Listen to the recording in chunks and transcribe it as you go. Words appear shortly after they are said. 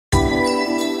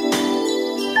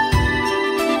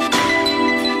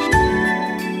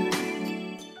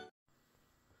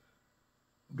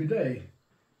Good day.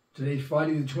 Today's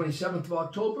Friday the 27th of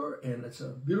October, and it's a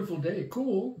beautiful day,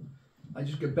 cool. I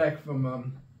just got back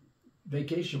from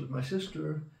vacation with my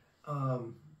sister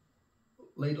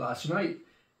late last night,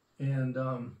 and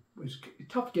it was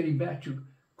tough getting back to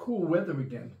cool weather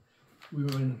again. We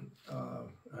were in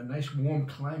a nice warm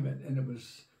climate, and it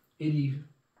was in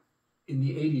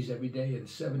the 80s every day and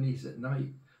 70s at night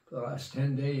for the last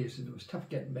 10 days, and it was tough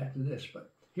getting back to this,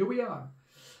 but here we are.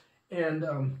 And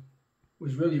it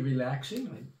was really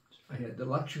relaxing. I had the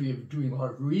luxury of doing a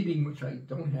lot of reading, which I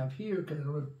don't have here because I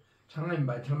don't have time.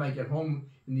 By the time I get home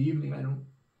in the evening, I don't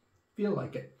feel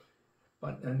like it.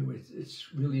 But anyways, it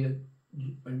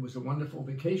was a wonderful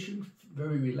vacation,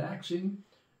 very relaxing.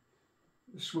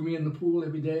 Swimming in the pool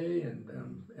every day and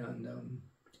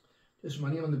just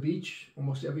running on the beach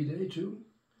almost every day too.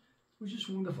 It was just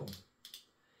wonderful.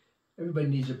 Everybody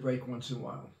needs a break once in a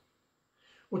while.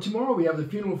 Well, tomorrow we have the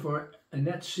funeral for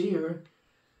Annette Sear.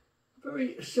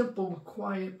 Very simple,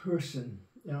 quiet person.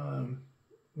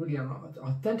 Really an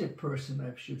authentic person,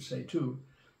 I should say too,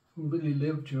 who really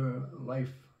lived her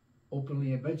life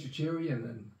openly a vegetarian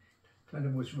and kind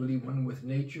of was really one with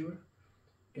nature.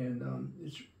 And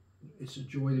it's a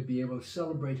joy to be able to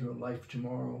celebrate her life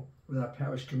tomorrow with our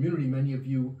parish community. Many of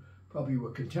you probably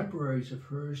were contemporaries of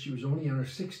hers. She was only in her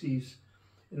 60s,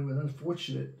 and it was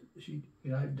unfortunate. She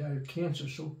died of cancer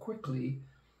so quickly.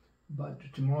 But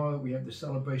tomorrow we have the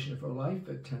celebration of her life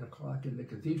at 10 o'clock in the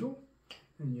Cathedral,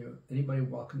 and anybody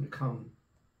welcome to come.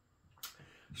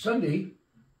 Sunday,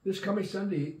 this coming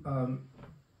Sunday,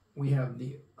 we have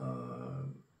the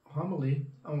homily,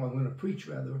 I'm going to preach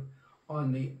rather,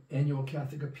 on the annual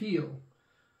Catholic Appeal.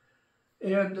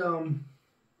 And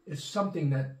it's something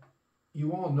that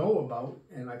you all know about,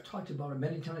 and I've talked about it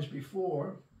many times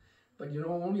before, but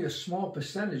only a small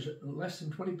percentage, less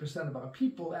than 20% of our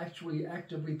people actually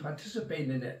actively participate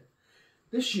in it.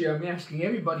 This year, I'm asking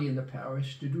everybody in the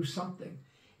parish to do something.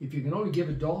 If you can only give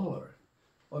 $1, or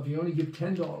if you only give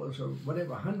 $10, or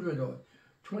whatever, 100 or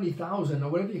 20,000, or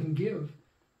whatever you can give,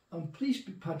 please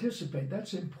participate.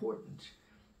 That's important,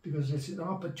 because it's an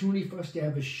opportunity for us to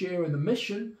have a share in the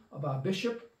mission of our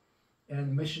bishop and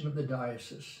the mission of the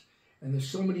diocese. And there's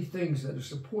so many things that are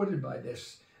supported by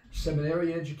this.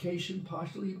 Seminary education,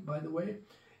 partially, by the way,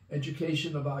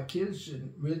 education of our kids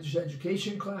in religious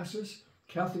education classes,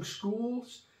 Catholic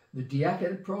schools, the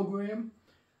diaconate program,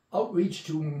 outreach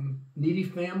to needy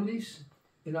families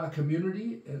in our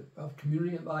community, of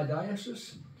our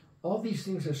diocese. All these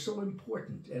things are so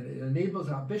important, and it enables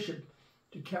our bishop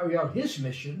to carry out his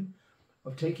mission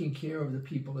of taking care of the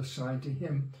people assigned to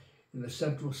him in the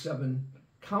central 7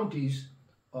 counties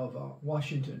of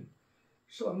Washington.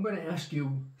 So I'm going to ask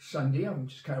you Sunday, I'm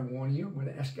just kind of warning you, I'm going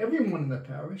to ask everyone in the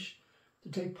parish to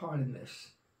take part in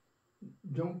this.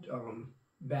 Don't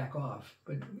back off,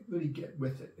 but really get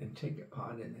with it and take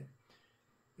part in it.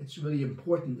 It's really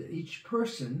important that each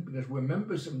person, because we're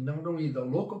members of not only the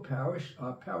local parish,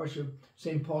 our parish of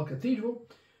St. Paul Cathedral,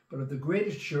 but of the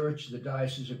greatest church, the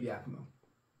Diocese of Yakima.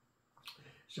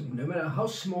 So no matter how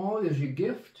small is your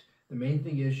gift, the main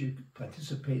thing is you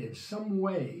participate in some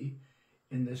way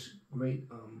in this great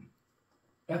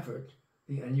effort,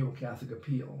 the annual Catholic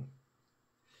Appeal.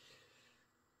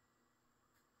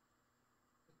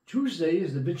 Tuesday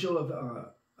is the Vigil of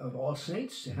All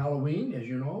Saints, Halloween, as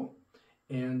you know,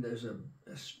 and there's a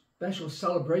special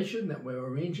celebration that we're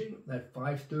arranging at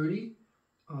 5:30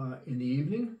 in the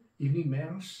evening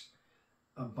Mass,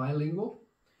 bilingual,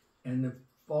 and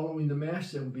following the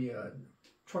Mass there will be a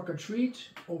truck or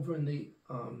treat over in the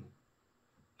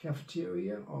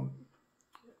cafeteria,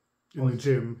 in the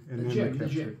gym. The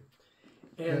gym.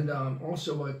 And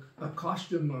also a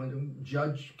costume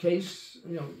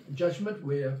judgment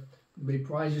where the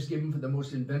prize is given for the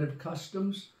most inventive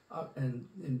costumes and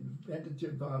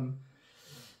inventive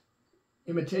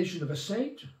imitation of a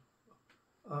saint.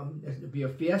 There'll be a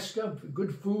fiesta,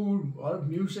 good food, a lot of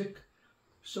music.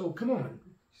 So come on,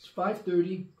 it's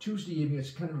 5:30 Tuesday evening.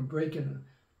 It's kind of a break in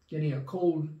getting a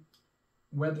cold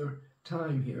weather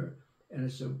time here, and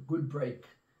it's a good break.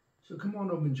 So come on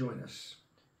over and join us.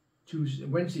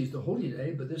 Wednesday is the Holy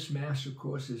Day, but this Mass, of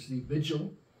course, is the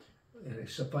Vigil, and it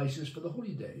suffices for the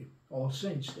Holy Day, All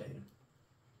Saints' Day.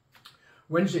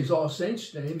 Wednesday's All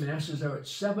Saints' Day. Masses are at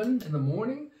 7 in the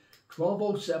morning,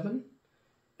 12:07,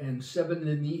 and 7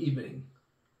 in the evening.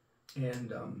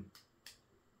 And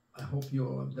I hope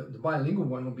the bilingual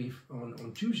one will be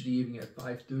on Tuesday evening at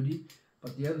 5:30,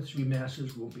 but the other 3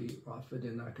 Masses will be offered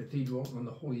in our cathedral on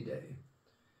the Holy Day.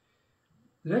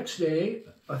 The next day,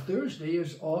 a Thursday,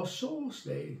 is All Souls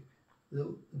Day,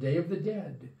 the Day of the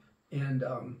Dead. And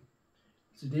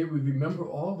It's a day we remember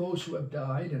all those who have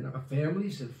died and our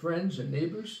families and friends and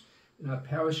neighbors in our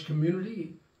parish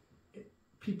community,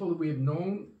 people that we have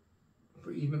known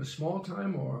for even a small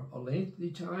time or a lengthy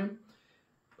time.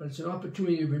 But it's an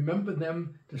opportunity to remember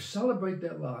them, to celebrate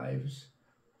their lives,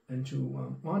 and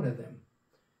to honor them.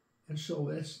 And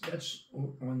so that's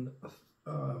on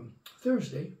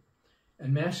Thursday.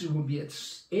 And Masses will be at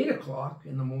 8 o'clock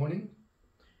in the morning,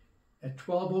 at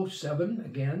 12:07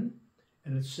 again,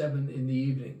 and at 7 in the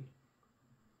evening,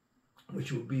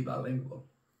 which will be bilingual.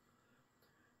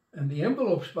 And the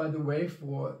envelopes, by the way,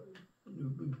 for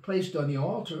placed on the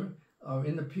altar are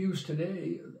in the pews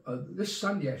today, this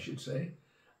Sunday, I should say,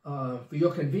 for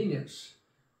your convenience.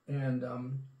 And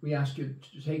we ask you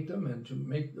to take them and to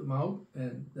make them out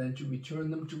and then to return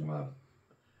them to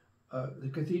the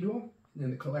cathedral in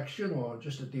the collection or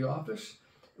just at the office.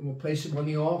 And we'll place them on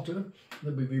the altar.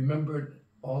 They'll be remembered,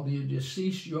 all the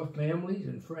deceased, your families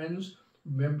and friends,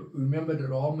 remembered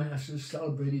at all Masses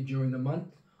celebrated during the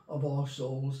month of All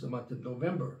Souls, the month of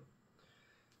November.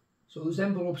 So those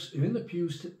envelopes are in the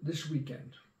pews this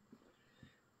weekend.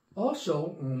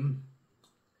 Also,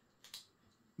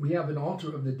 we have an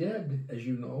altar of the dead, as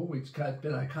you know. It's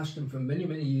been our custom for many,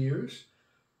 many years.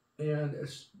 And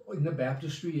it's in the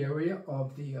Baptistry area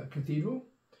of the cathedral.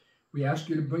 We ask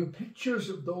you to bring pictures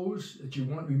of those that you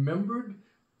want remembered.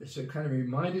 It's a kind of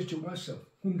reminder to us of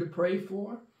whom to pray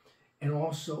for, and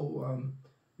also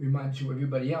reminder to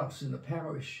everybody else in the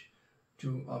parish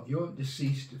of your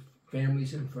deceased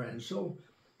families and friends. So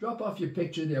drop off your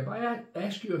picture there. But I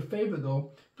ask you a favor,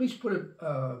 though. Please put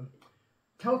a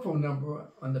telephone number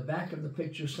on the back of the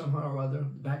picture somehow or other,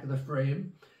 back of the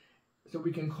frame, so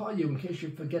we can call you in case you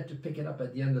forget to pick it up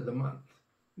at the end of the month.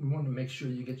 We want to make sure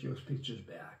you get those pictures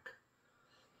back.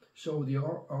 So the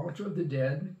altar of the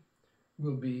dead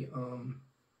will be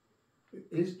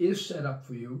is set up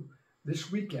for you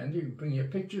this weekend. You can bring your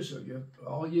pictures of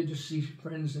all your deceased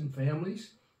friends and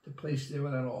families to place there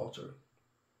on that altar.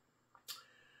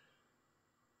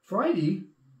 Friday,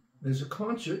 there's a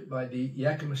concert by the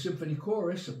Yakima Symphony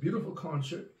Chorus, a beautiful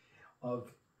concert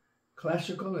of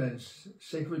classical and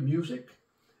sacred music.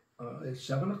 It's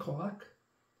 7 o'clock.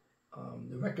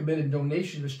 The recommended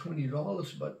donation is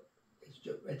 $20, but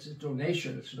it's a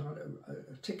donation. It's not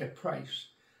a ticket price.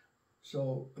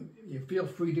 So you feel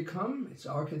free to come. It's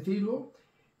our cathedral.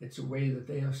 It's a way that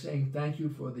they are saying thank you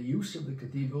for the use of the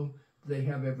cathedral. They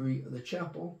have the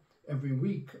chapel every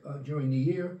week during the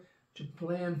year to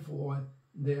plan for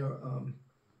their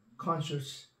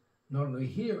concerts, not only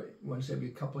here once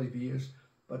every couple of years,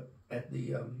 but at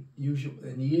the usual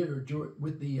in the year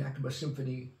with the Yakima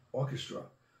Symphony Orchestra.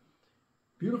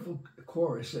 Beautiful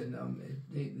chorus, and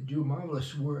they do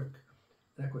marvelous work.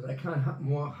 And of course, I can't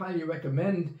more highly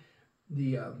recommend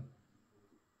the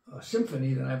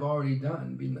symphony than I've already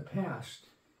done in the past.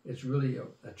 It's really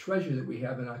a treasure that we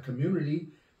have in our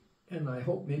community, and I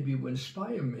hope maybe it will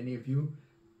inspire many of you,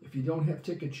 if you don't have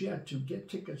tickets yet, to get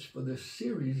tickets for this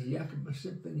series, the Yakima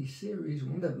Symphony series,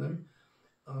 one of them,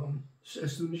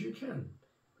 as soon as you can,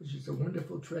 because it's a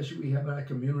wonderful treasure we have in our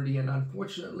community. And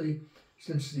unfortunately,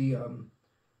 since the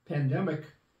pandemic,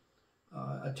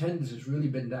 attendance has really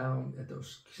been down at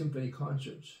those symphony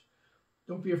concerts.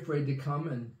 Don't be afraid to come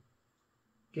and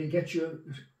get your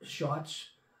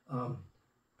shots,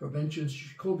 prevention,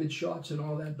 COVID shots and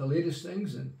all that, the latest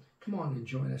things, and come on and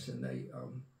join us in the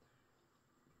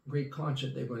great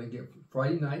concert they're going to give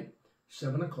Friday night,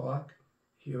 7 o'clock,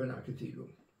 here in our cathedral.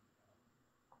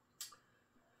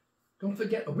 Don't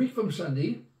forget, a week from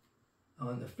Sunday,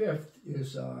 on the 5th,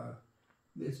 is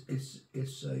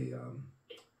it's a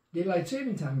daylight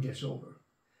saving time gets over.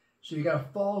 So you got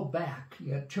to fall back.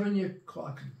 You got to turn your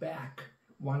clock back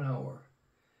 1 hour.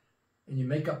 And you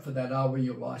make up for that hour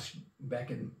you lost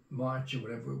back in March or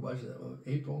whatever it was, or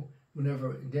April,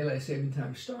 whenever daylight saving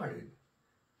time started.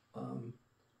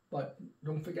 But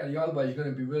don't forget, otherwise you're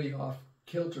going to be really off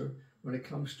kilter when it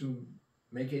comes to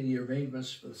making the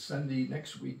arrangements for Sunday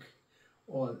next week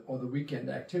or the weekend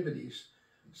activities.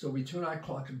 So we turn our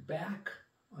clocks back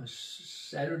on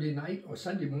Saturday night, or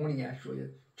Sunday morning actually,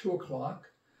 at 2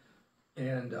 o'clock.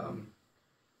 And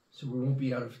so we won't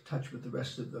be out of touch with the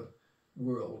rest of the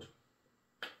world.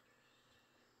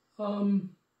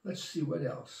 Let's see what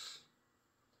else.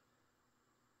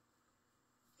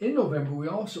 In November, we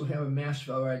also have a Mass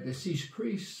for our deceased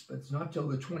priests, but it's not till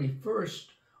the 21st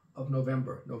of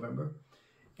November.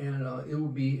 And it will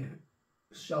be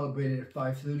celebrated at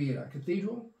 5:30 at our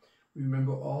cathedral. We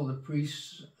remember all the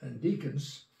priests and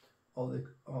deacons, all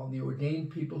the ordained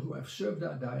people who have served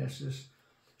our diocese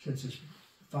since its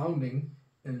founding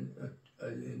in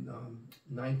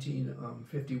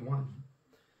 1951.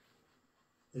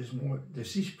 there's more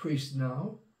deceased priests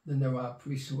now than there are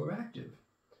priests who are active.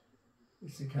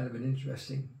 It's a kind of an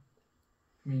interesting,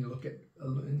 you look at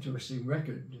an interesting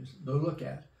record to look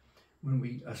at when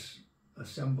we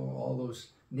assemble all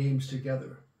those names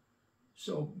together.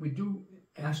 So we do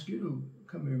ask you to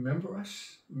come and remember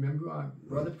us, remember our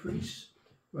brother priests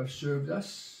who have served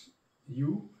us,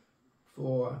 you,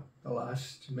 for the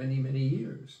last many, many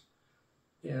years.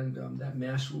 And that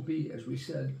Mass will be, as we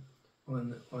said,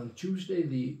 on Tuesday,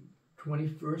 the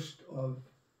 21st of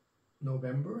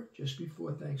November, just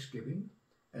before Thanksgiving,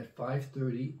 at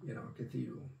 5:30 in our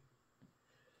cathedral.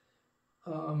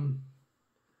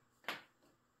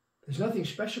 There's nothing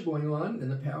special going on in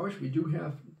the parish.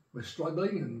 We're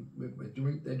struggling, and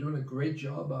they're doing a great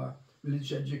job, our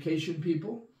religious education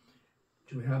people,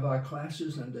 to have our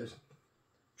classes under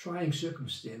trying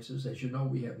circumstances. As you know,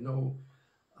 we have no,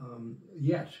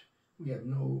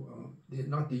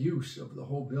 not the use of the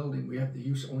whole building. We have the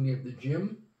use only of the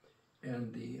gym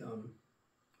and the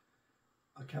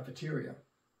cafeteria.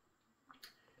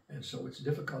 And so it's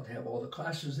difficult to have all the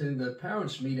classes. And the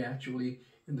parents meet actually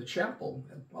in the chapel,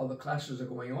 and all the classes are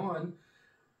going on.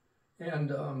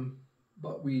 And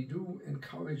but we do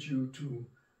encourage you to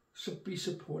be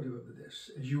supportive of this.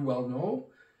 As you well know,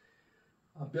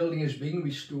 our building is being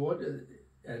restored,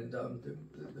 and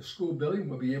the school building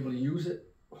will be able to use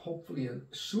it hopefully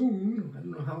soon. I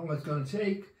don't know how long it's going to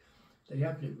take. They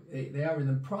are in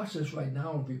the process right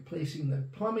now of replacing the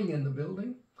plumbing in the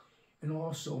building and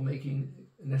also making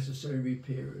necessary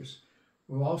repairs.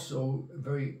 We're also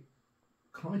very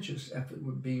conscious effort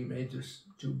being made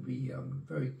to be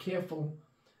very careful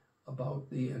about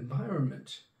the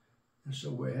environment. And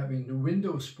so we're having new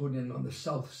windows put in on the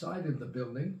south side of the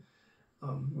building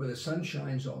where the sun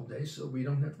shines all day, so we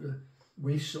don't have to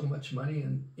waste so much money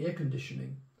in air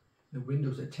conditioning. The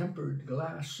windows are tempered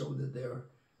glass so that they're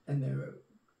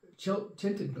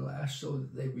tinted glass so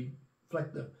that they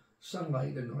reflect the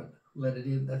sunlight and not let it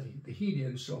in, the heat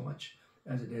in so much,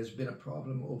 as it has been a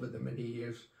problem over the many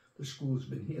years the school's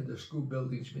been here, the school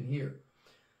building's been here.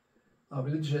 Our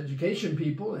religious education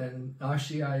people and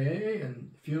RCIA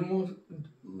and funeral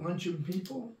luncheon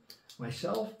people,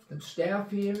 myself, the staff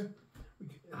here,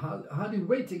 hardly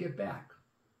wait to get back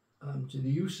to the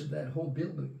use of that whole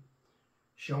building.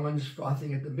 Sean's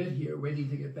frothing at the bit here, waiting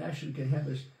to get back so he can have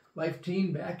his life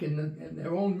team back in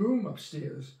their own room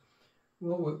upstairs.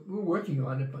 Well, we're working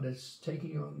on it, but it's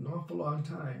taking an awful long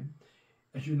time.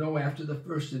 As you know, after the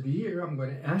first of the year, I'm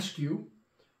going to ask you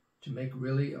to make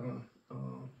really a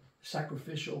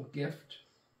sacrificial gift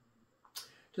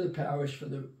to the parish for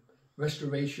the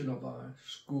restoration of our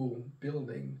school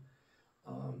building.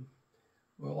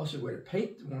 We're also going to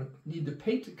paint. We need to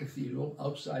paint the cathedral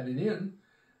outside and in,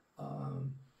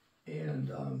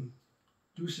 and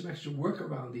do some extra work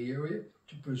around the area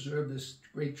to preserve this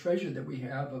great treasure that we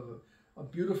have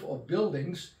of beautiful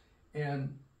buildings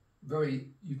and very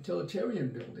utilitarian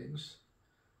buildings.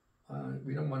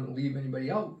 We don't want to leave anybody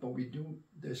out, but we do.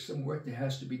 There's some work that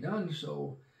has to be done,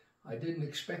 so I didn't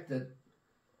expect that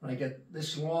when I get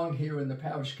this long here in the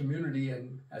parish community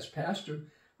and as pastor,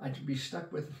 I'd be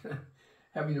stuck with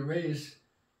having to raise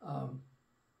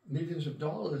millions of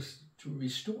dollars to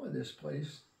restore this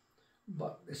place.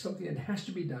 But it's something that has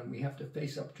to be done. We have to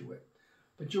face up to it.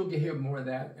 But you'll hear more of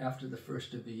that after the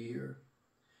first of the year.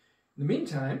 In the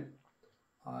meantime,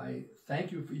 I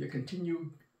thank you for your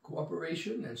continued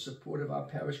cooperation and support of our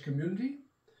parish community.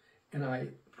 And I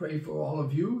pray for all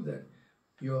of you that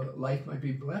your life might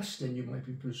be blessed and you might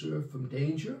be preserved from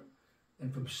danger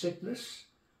and from sickness.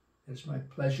 And it's my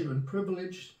pleasure and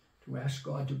privilege to ask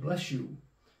God to bless you.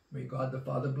 May God the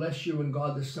Father bless you, and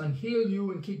God the Son heal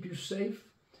you and keep you safe,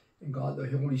 and God the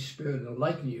Holy Spirit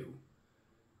enlighten you.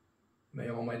 May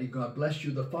Almighty God bless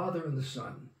you, the Father and the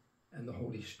Son and the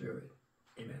Holy Spirit.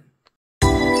 Amen.